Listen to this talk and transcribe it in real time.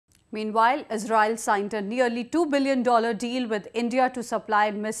Meanwhile, Israel signed a nearly $2 billion deal with India to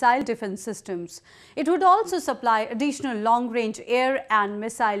supply missile defense systems. It would also supply additional long-range air and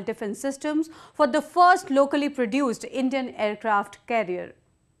missile defense systems for the first locally produced Indian aircraft carrier.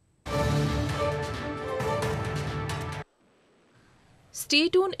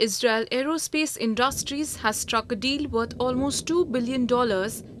 State-owned Israel Aerospace Industries has struck a deal worth almost $2 billion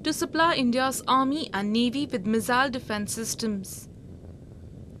to supply India's Army and Navy with missile defense systems.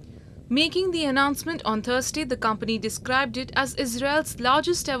 Making the announcement on Thursday, the company described it as Israel's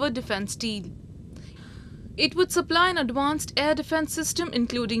largest ever defense deal. It would supply an advanced air defense system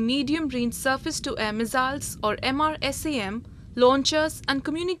including medium-range surface-to-air missiles or MRSAM, launchers and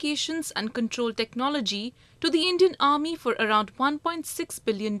communications and control technology to the Indian Army for around $1.6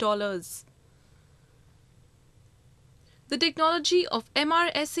 billion. The technology of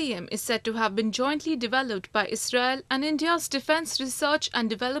MRSAM is said to have been jointly developed by Israel and India's Defense Research and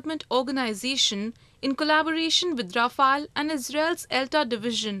Development Organization in collaboration with Rafale and Israel's ELTA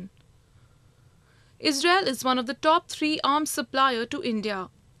division. Israel is one of the top 3 arms suppliers to India.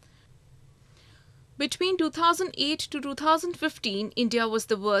 Between 2008 to 2015, India was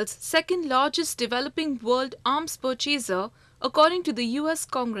the world's second largest developing world arms purchaser, according to the US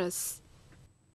Congress.